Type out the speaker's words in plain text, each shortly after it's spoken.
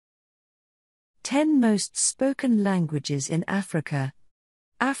10 most spoken languages in Africa.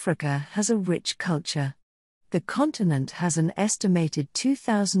 Africa has a rich culture. The continent has an estimated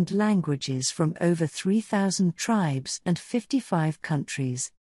 2,000 languages from over 3,000 tribes and 55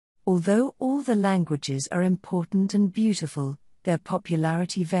 countries. Although all the languages are important and beautiful, their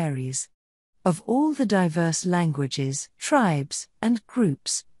popularity varies. Of all the diverse languages, tribes, and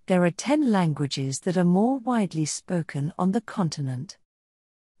groups, there are 10 languages that are more widely spoken on the continent.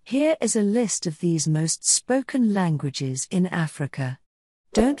 Here is a list of these most spoken languages in Africa.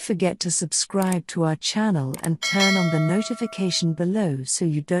 Don't forget to subscribe to our channel and turn on the notification below so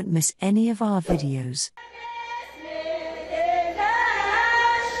you don't miss any of our videos.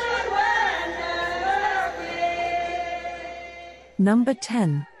 Number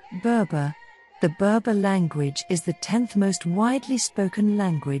 10. Berber. The Berber language is the 10th most widely spoken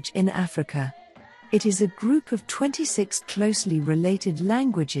language in Africa. It is a group of 26 closely related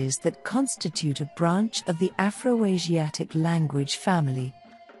languages that constitute a branch of the Afro-Asiatic language family.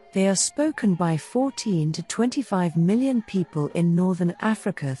 They are spoken by 14 to 25 million people in northern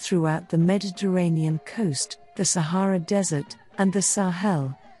Africa throughout the Mediterranean coast, the Sahara Desert, and the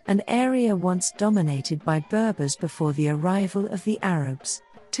Sahel, an area once dominated by Berbers before the arrival of the Arabs.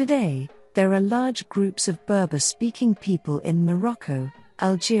 Today, there are large groups of Berber-speaking people in Morocco,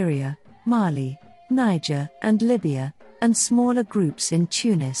 Algeria, Mali, Niger, and Libya, and smaller groups in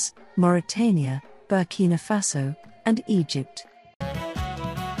Tunis, Mauritania, Burkina Faso, and Egypt.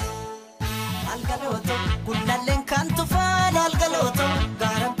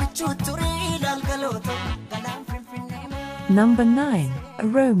 Number 9.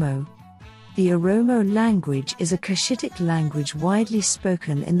 Oromo. The Oromo language is a Cushitic language widely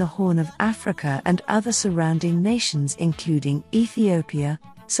spoken in the Horn of Africa and other surrounding nations including Ethiopia,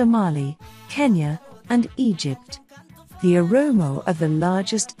 Somalia, Kenya, and Egypt. The Oromo are the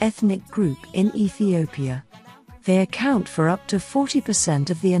largest ethnic group in Ethiopia. They account for up to 40%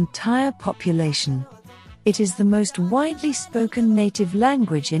 of the entire population. It is the most widely spoken native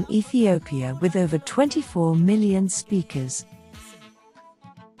language in Ethiopia with over 24 million speakers.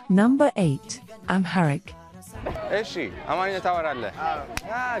 Number 8. Amharic. Okay,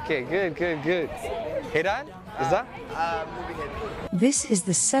 good. Hiran? Is that? This is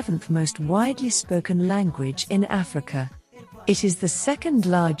the 7th most widely spoken language in Africa. It is the second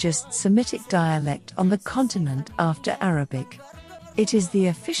largest Semitic dialect on the continent after Arabic. It is the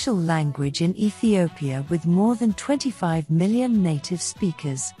official language in Ethiopia with more than 25 million native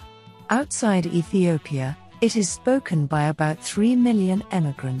speakers. Outside Ethiopia, it is spoken by about 3 million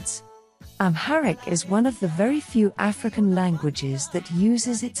immigrants. Amharic is one of the very few African languages that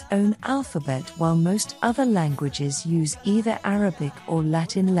uses its own alphabet, while most other languages use either Arabic or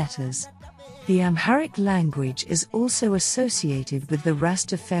Latin letters. The Amharic language is also associated with the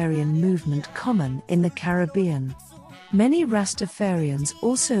Rastafarian movement common in the Caribbean. Many Rastafarians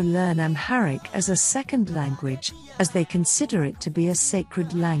also learn Amharic as a second language, as they consider it to be a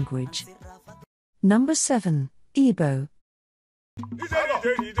sacred language. Number 7. Igbo.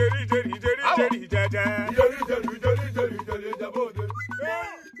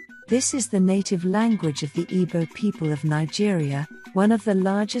 This is the native language of the Igbo people of Nigeria, one of the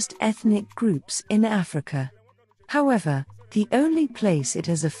largest ethnic groups in Africa. However, the only place it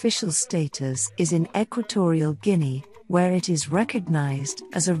has official status is in Equatorial Guinea, where it is recognized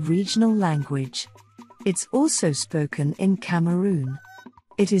as a regional language. It's also spoken in Cameroon.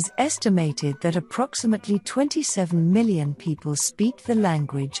 It is estimated that approximately 27 million people speak the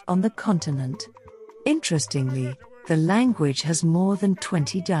language on the continent. Interestingly, the language has more than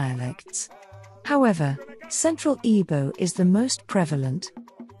 20 dialects. However, Central Igbo is the most prevalent.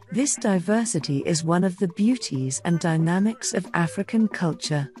 This diversity is one of the beauties and dynamics of African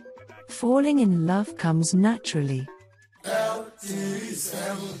culture. Falling in love comes naturally.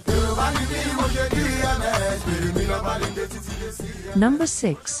 Number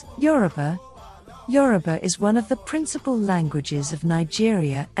 6. Yoruba. Yoruba is one of the principal languages of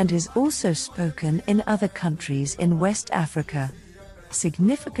Nigeria and is also spoken in other countries in West Africa.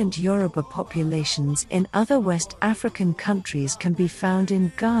 Significant Yoruba populations in other West African countries can be found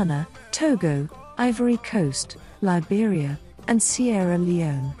in Ghana, Togo, Ivory Coast, Liberia, and Sierra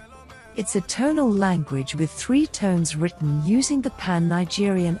Leone. It's a tonal language with 3 tones written using the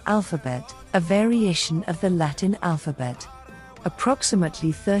Pan-Nigerian alphabet, a variation of the Latin alphabet.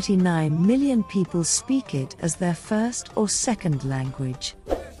 Approximately 39 million people speak it as their first or second language.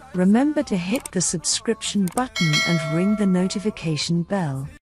 Remember to hit the subscription button and ring the notification bell.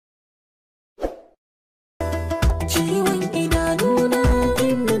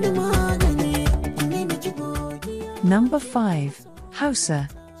 Number 5. Hausa.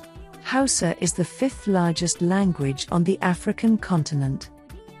 Hausa is the fifth largest language on the African continent.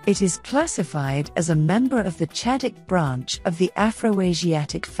 It is classified as a member of the Chadic branch of the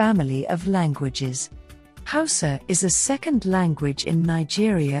Afroasiatic family of languages. Hausa is a second language in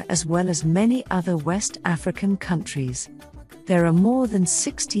Nigeria as well as many other West African countries. There are more than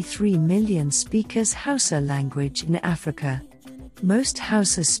 63 million speakers Hausa language in Africa. Most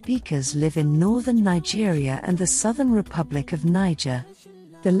Hausa speakers live in northern Nigeria and the Southern Republic of Niger.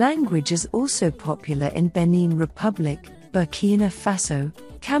 The language is also popular in Benin Republic, Burkina Faso,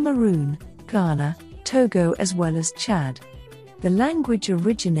 Cameroon, Ghana, Togo as well as Chad. The language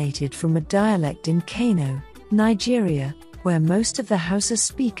originated from a dialect in Kano, Nigeria, where most of the Hausa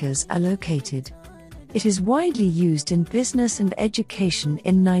speakers are located. It is widely used in business and education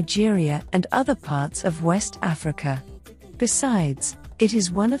in Nigeria and other parts of West Africa. Besides, it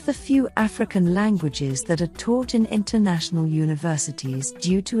is one of the few African languages that are taught in international universities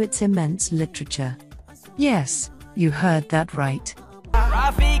due to its immense literature. Yes, you heard that right.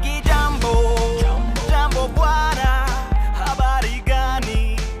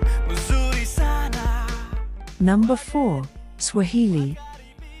 Number 4. Swahili.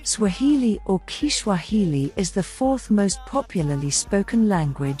 Swahili or Kiswahili is the fourth most popularly spoken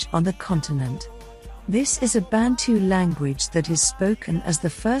language on the continent. This is a Bantu language that is spoken as the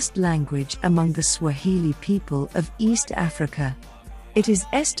first language among the Swahili people of East Africa. It is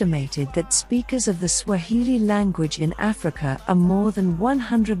estimated that speakers of the Swahili language in Africa are more than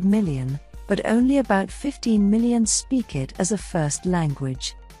 100 million, but only about 15 million speak it as a first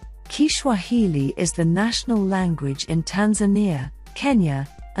language. Kiswahili is the national language in Tanzania, Kenya,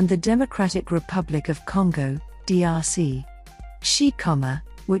 and the Democratic Republic of Congo, DRC. Shikoma,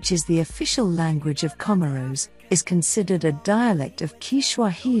 which is the official language of Comoros, is considered a dialect of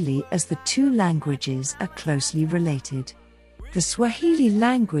Kiswahili as the two languages are closely related. The Swahili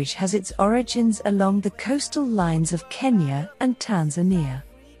language has its origins along the coastal lines of Kenya and Tanzania.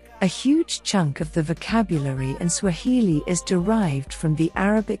 A huge chunk of the vocabulary in Swahili is derived from the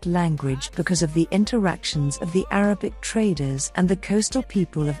Arabic language because of the interactions of the Arabic traders and the coastal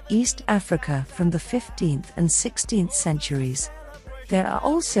people of East Africa from the 15th and 16th centuries. There are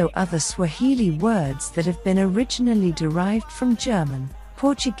also other Swahili words that have been originally derived from German,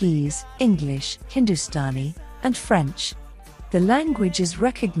 Portuguese, English, Hindustani, and French. The language is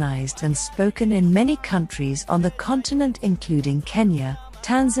recognized and spoken in many countries on the continent including Kenya,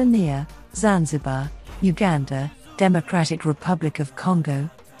 Tanzania, Zanzibar, Uganda, Democratic Republic of Congo,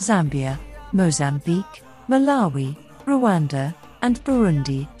 Zambia, Mozambique, Malawi, Rwanda, and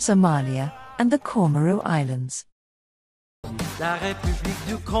Burundi, Somalia, and the Comoro Islands.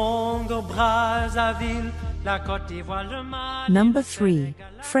 Number 3.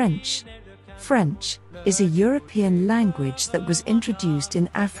 French. French is a European language that was introduced in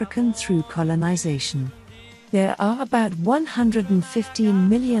Africa through colonization. There are about 115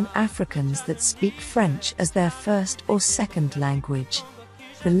 million Africans that speak French as their first or second language.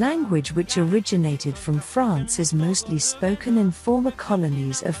 The language, which originated from France, is mostly spoken in former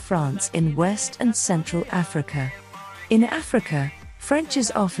colonies of France in West and Central Africa. In Africa, French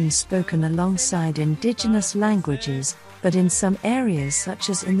is often spoken alongside indigenous languages, but in some areas such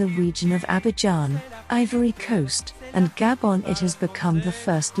as in the region of Abidjan, Ivory Coast, and Gabon it has become the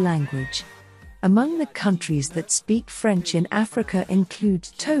first language. Among the countries that speak French in Africa include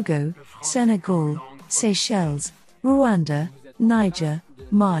Togo, Senegal, Seychelles, Rwanda, Niger,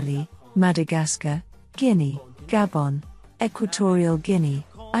 Mali, Madagascar, Guinea, Gabon, Equatorial Guinea,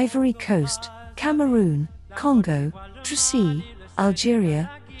 Ivory Coast, Cameroon, Congo, Tracy, Algeria,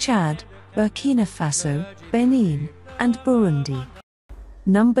 Chad, Burkina Faso, Benin, and Burundi.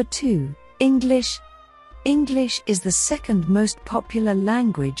 Number 2. English. English is the second most popular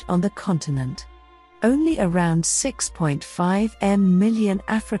language on the continent. Only around 6.5 million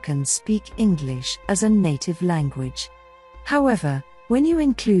Africans speak English as a native language. However, when you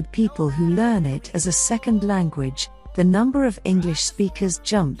include people who learn it as a second language, the number of English speakers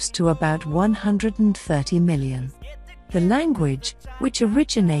jumps to about 130 million. The language, which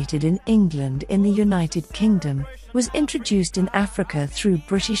originated in England in the United Kingdom, was introduced in Africa through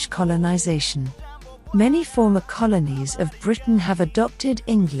British colonization. Many former colonies of Britain have adopted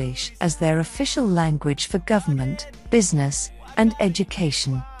English as their official language for government, business, and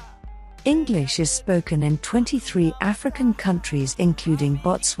education. English is spoken in 23 African countries including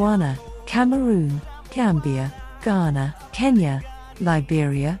Botswana, Cameroon, Gambia, Ghana, Kenya,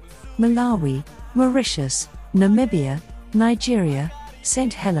 Liberia, Malawi, Mauritius, Namibia, Nigeria,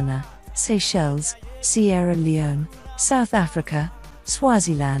 St. Helena, Seychelles, Sierra Leone, South Africa,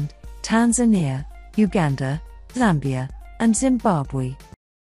 Swaziland, Tanzania, Uganda, Zambia, and Zimbabwe.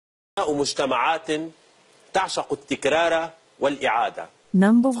 مجتمعات تعشق التكرار والإعادة.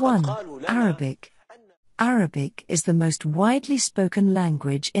 Number 1. Arabic. Arabic is the most widely spoken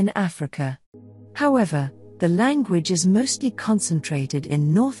language in Africa. However, the language is mostly concentrated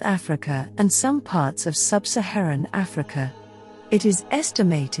in North Africa and some parts of sub-Saharan Africa. It is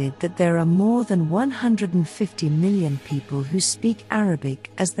estimated that there are more than 150 million people who speak Arabic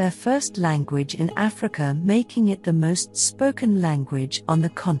as their first language in Africa, making it the most spoken language on the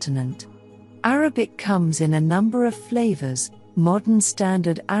continent. Arabic comes in a number of flavors: modern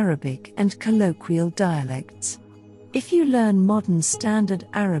standard Arabic and colloquial dialects. If you learn modern standard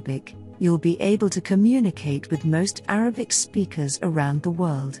Arabic, you'll be able to communicate with most Arabic speakers around the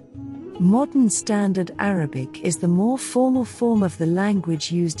world. Modern Standard Arabic is the more formal form of the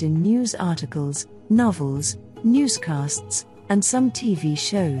language used in news articles, novels, newscasts, and some TV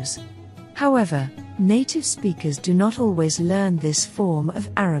shows. However, native speakers do not always learn this form of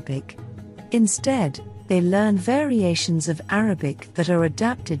Arabic. Instead, they learn variations of Arabic that are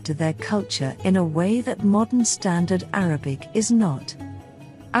adapted to their culture in a way that Modern Standard Arabic is not.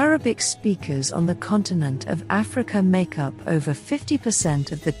 Arabic speakers on the continent of Africa make up over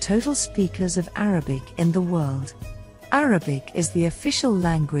 50% of the total speakers of Arabic in the world. Arabic is the official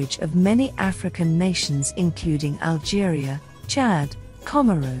language of many African nations including Algeria, Chad,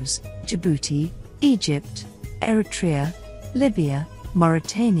 Comoros, Djibouti, Egypt, Eritrea, Libya,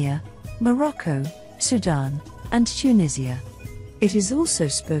 Mauritania, Morocco, Sudan, and Tunisia. It is also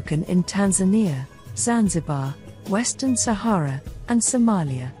spoken in Tanzania, Zanzibar, Western Sahara, and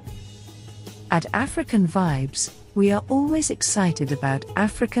Somalia. At African Vibes, we are always excited about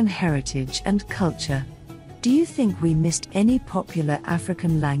African heritage and culture. Do you think we missed any popular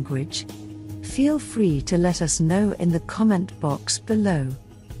African language? Feel free to let us know in the comment box below.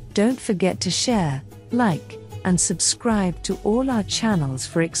 Don't forget to share, like, and subscribe to all our channels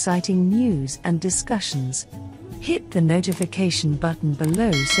for exciting news and discussions. Hit the notification button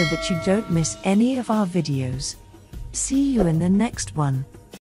below so that you don't miss any of our videos. See you in the next one.